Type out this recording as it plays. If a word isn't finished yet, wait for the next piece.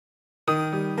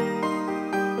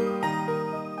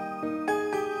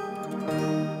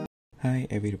Hi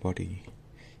everybody.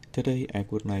 Today I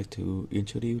would like to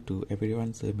introduce to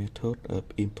everyone the method of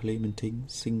implementing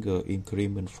single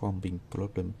increment forming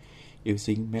problem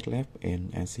using Matlab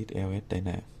and acid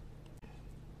ls-dyna.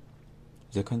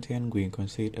 The content will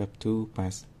consist of two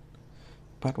parts.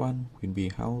 Part 1 will be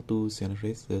how to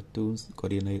generate the tools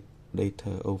coordinate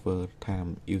data over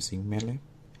time using Matlab.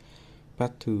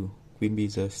 Part 2 will be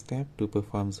the step to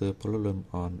perform the problem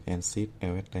on acid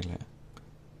ls-dyna.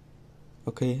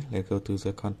 Okay, let's go to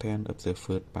the content of the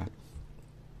first part.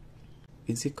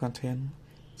 In this content,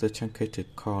 the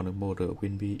truncated corner model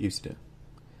will be used.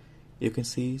 You can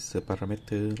see the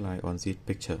parameter like on this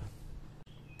picture.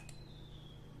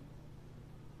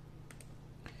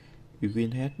 We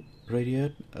will have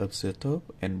radius of the top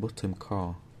and bottom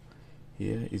core.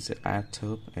 Here is the R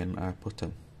top and R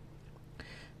bottom.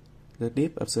 The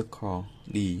depth of the core,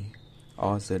 D,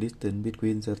 or the distance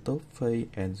between the top face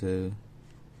and the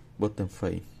bottom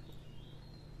face.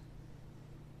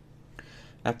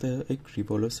 After each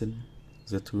revolution,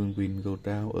 the tool will go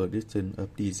down a distance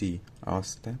of dz or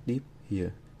step dip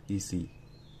here dz.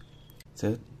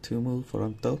 So to move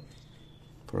from top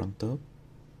to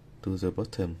the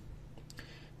bottom,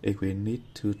 it will need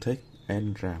to take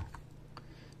n round.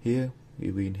 Here we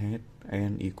will have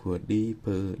n equal d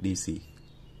per dc.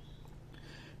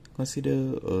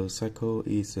 Consider a cycle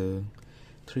is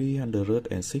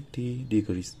 360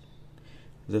 degrees.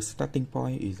 The starting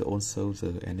point is also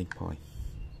the ending point.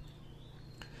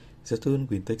 The tool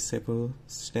will take several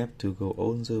steps to go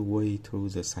all the way through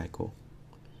the cycle.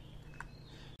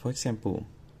 For example,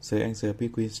 the angle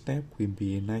between steps will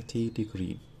be 90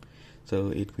 degrees, so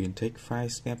it will take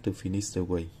 5 steps to finish the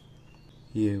way.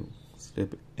 Here, the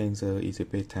angle is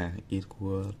beta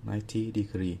equal 90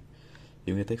 degrees.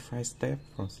 You will take 5 steps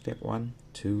from step 1,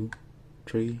 2,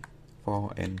 3,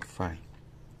 4, and 5.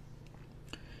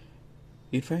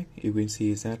 In fact, you will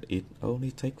see that it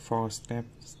only takes 4 steps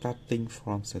starting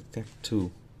from step 2.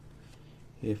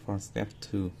 Here from step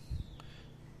 2,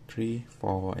 3,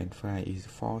 4, and 5 is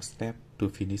 4 steps to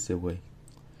finish the way.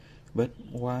 But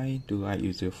why do I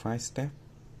use the 5 steps?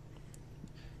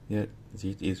 This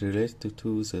is related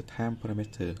to the time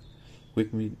parameter,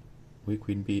 which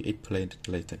will be explained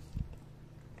later.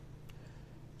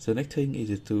 The next thing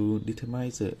is to determine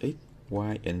the x,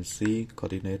 y, and z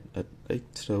coordinate at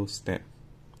each row step.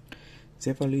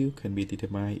 Their value can be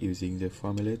determined using the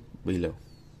formula below.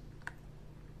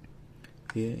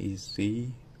 Here is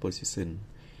z position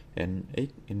and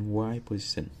x and y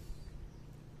position.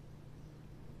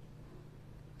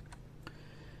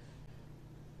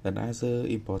 Another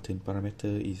important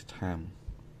parameter is time.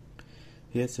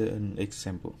 Here's an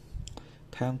example.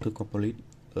 Time to complete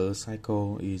a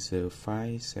cycle is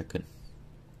 5 seconds.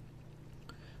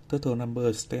 Total number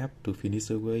of steps to finish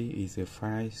the way is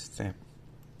 5 steps.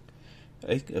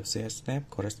 Each of the steps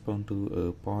corresponds to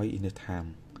a point in the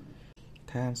time.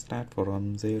 Time starts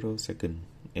from 0 seconds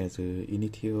as the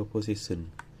initial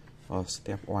position of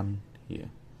step 1 here.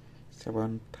 Step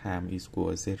 1 time is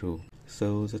equal 0.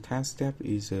 So the time step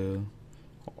is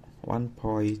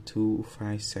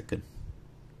 1.25 seconds.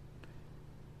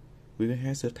 We will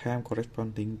have the time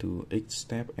corresponding to each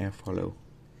step as follows.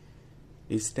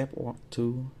 Each step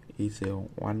 2 is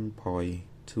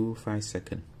 1.25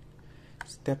 seconds.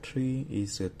 Step 3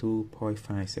 is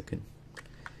 2.5 seconds.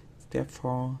 Step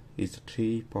 4 is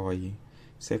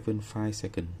 3.75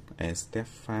 seconds. And step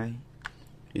 5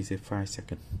 is 5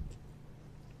 seconds.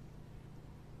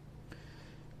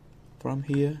 From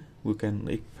here, we can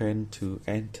expand to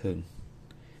n turn.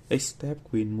 Each step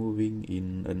when moving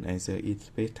in an answer is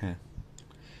beta.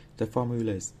 The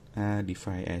formulas are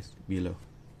defined as below.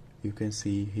 You can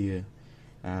see here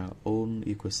our own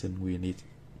equation we need.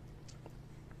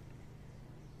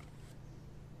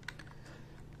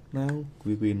 Now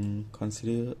we will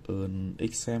consider an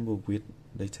example with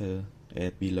data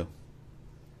as below.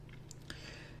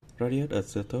 Radius at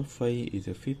the top face is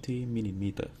 50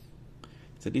 mm.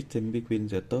 The distance between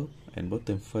the top and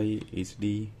bottom face is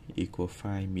d equal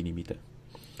 5 mm.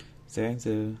 The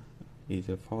angle is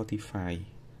 45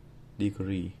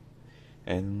 degrees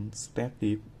and step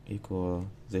depth equal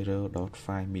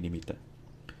 0.5 mm.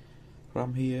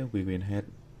 From here we will have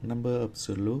number of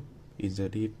the loop in the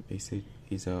deep is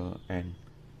n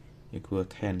equal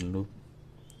 10 loop,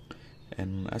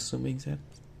 and assuming that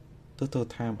total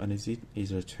time analysis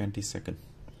is 20 seconds.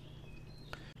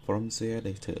 From their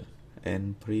data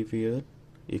and previous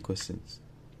equations,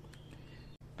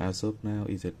 our job now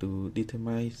is to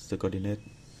determine the coordinate,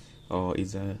 or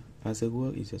is other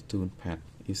word is a tool path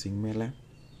using Matlab.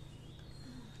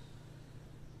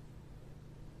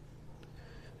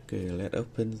 Okay, let's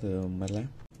open the Matlab.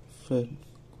 First,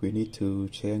 we need to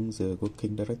change the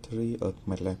working directory of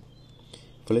Matlab.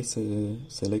 Please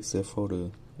select the folder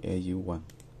AU1.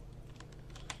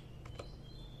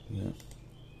 Yeah.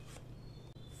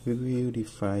 We will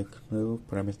define kernel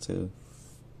parameter.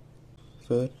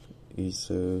 First is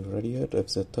the radius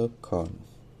of the top cone.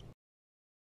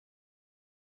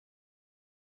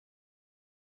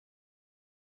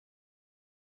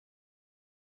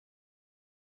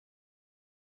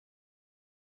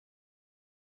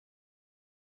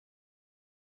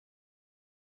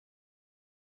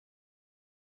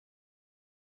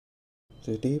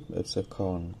 The depth of the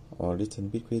cone, or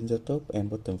distance between the top and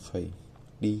bottom face,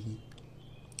 d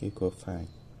equals 5.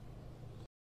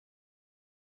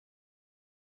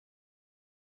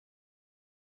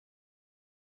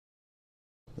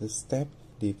 The step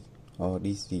depth, or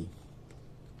dc.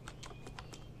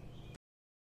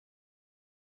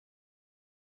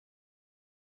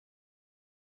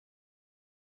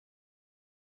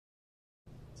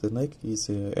 The next is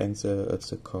the answer of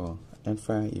the cone,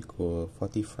 alpha equals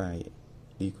 45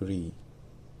 degrees.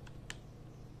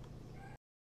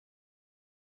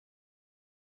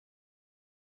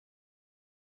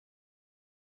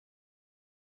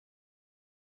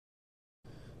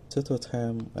 Total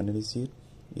time analysis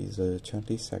is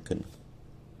 20 seconds.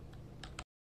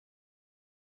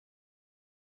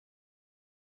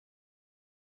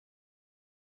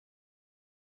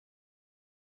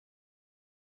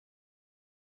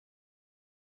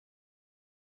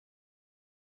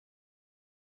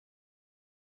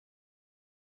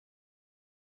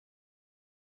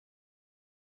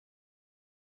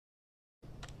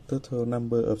 Total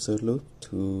number of the loop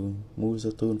to move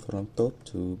the tool from top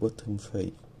to bottom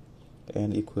face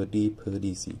and equal d per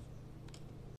dc.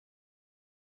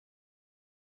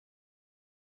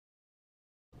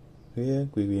 Here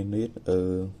we will need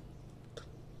a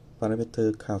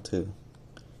parameter counter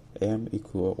m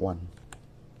equal 1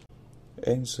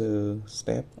 and the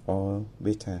step or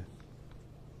beta.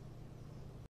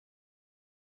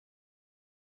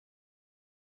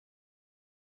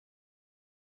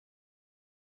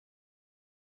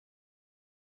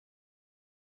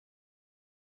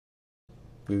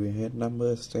 We will have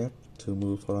number of steps to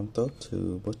move from top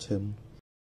to bottom.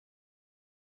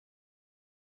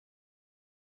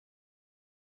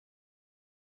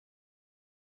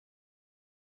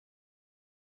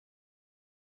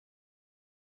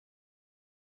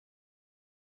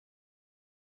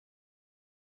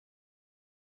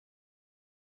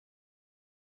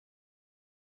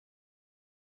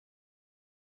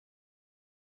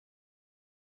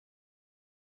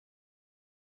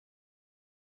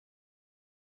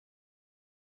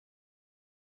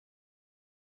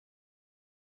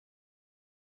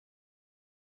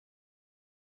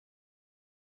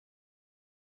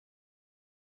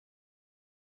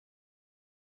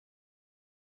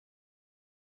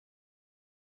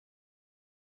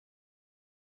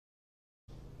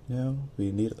 Now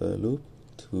we need a loop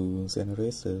to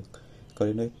generate the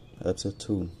coordinate of the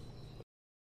tool.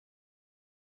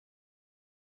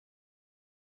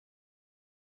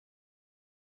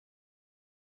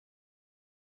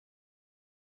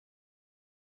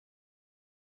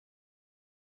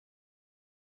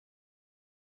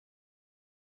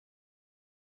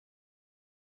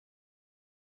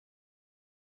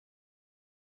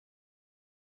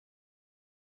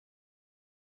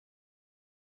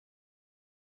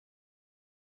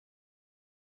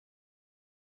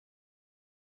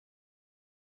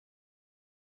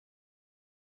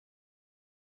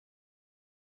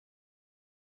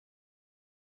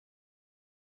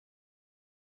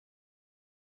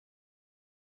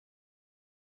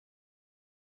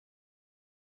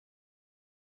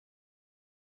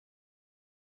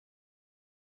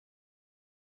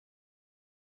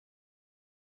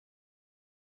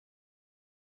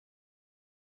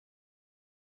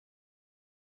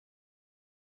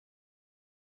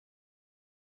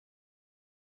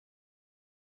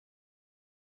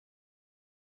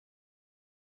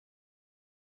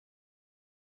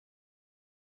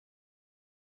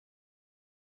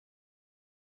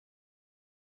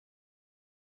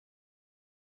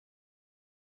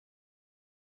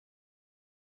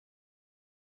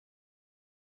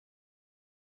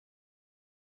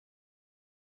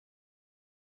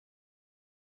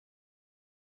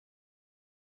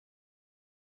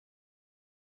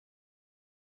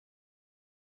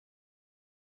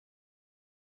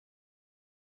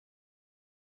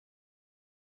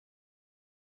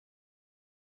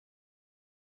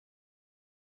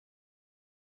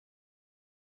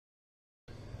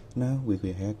 Now we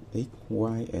will have x,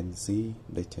 y, and z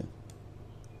data.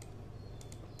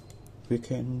 We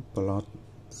can plot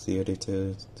the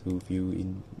data to view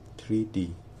in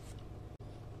 3D.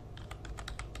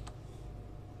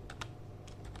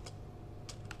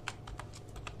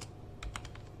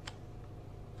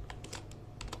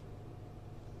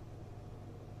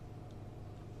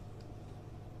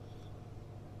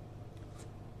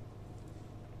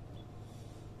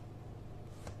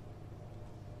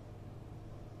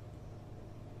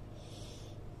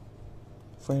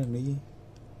 Finally,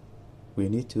 we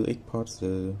need to export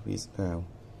the result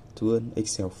to an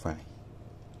Excel file.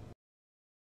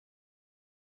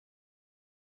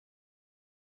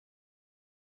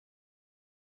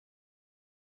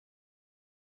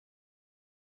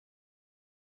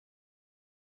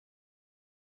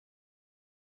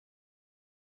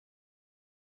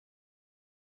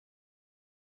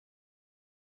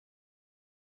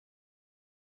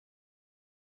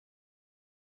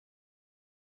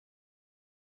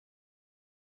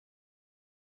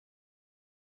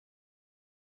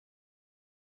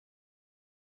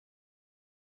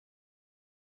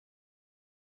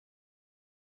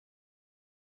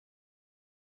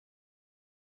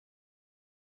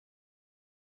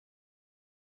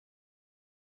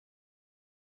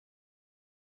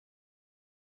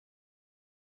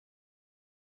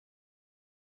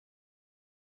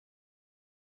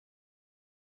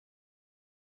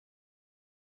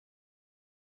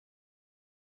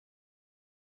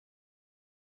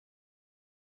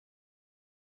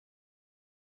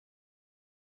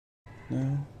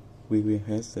 Now we will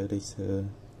have the data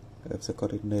of the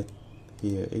coordinate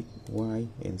here x, y,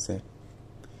 and z.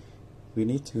 We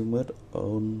need to merge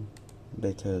all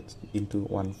data into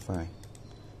one file,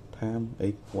 time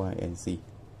x, y, and z.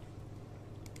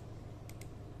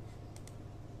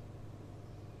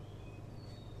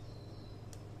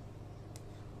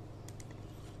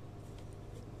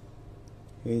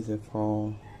 Here is the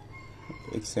for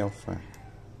Excel file.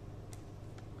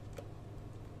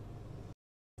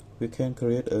 We can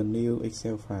create a new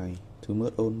Excel file to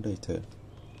merge all data.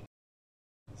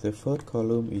 The first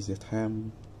column is the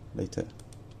time data.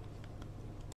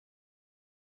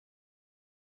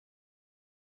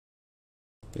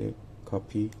 Okay,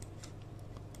 copy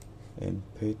and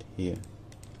paste here.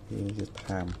 Here is the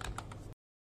time.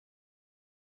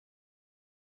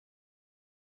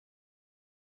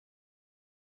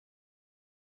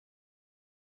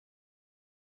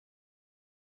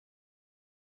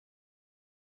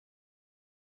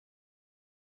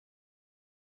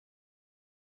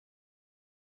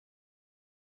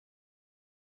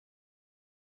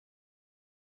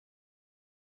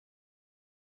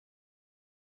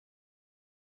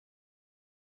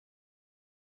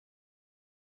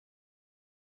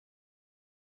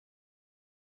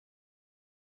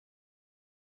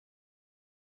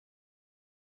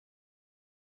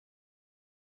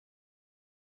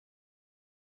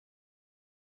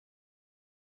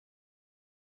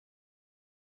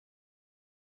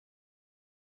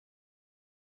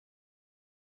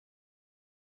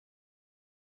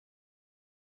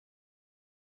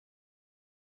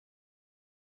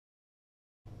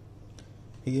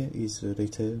 Here is the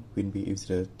data will be used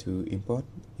to import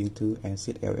into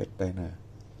ls-dyna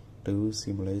to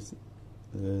simulate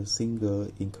the single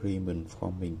increment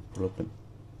forming problem.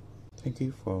 Thank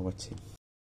you for watching.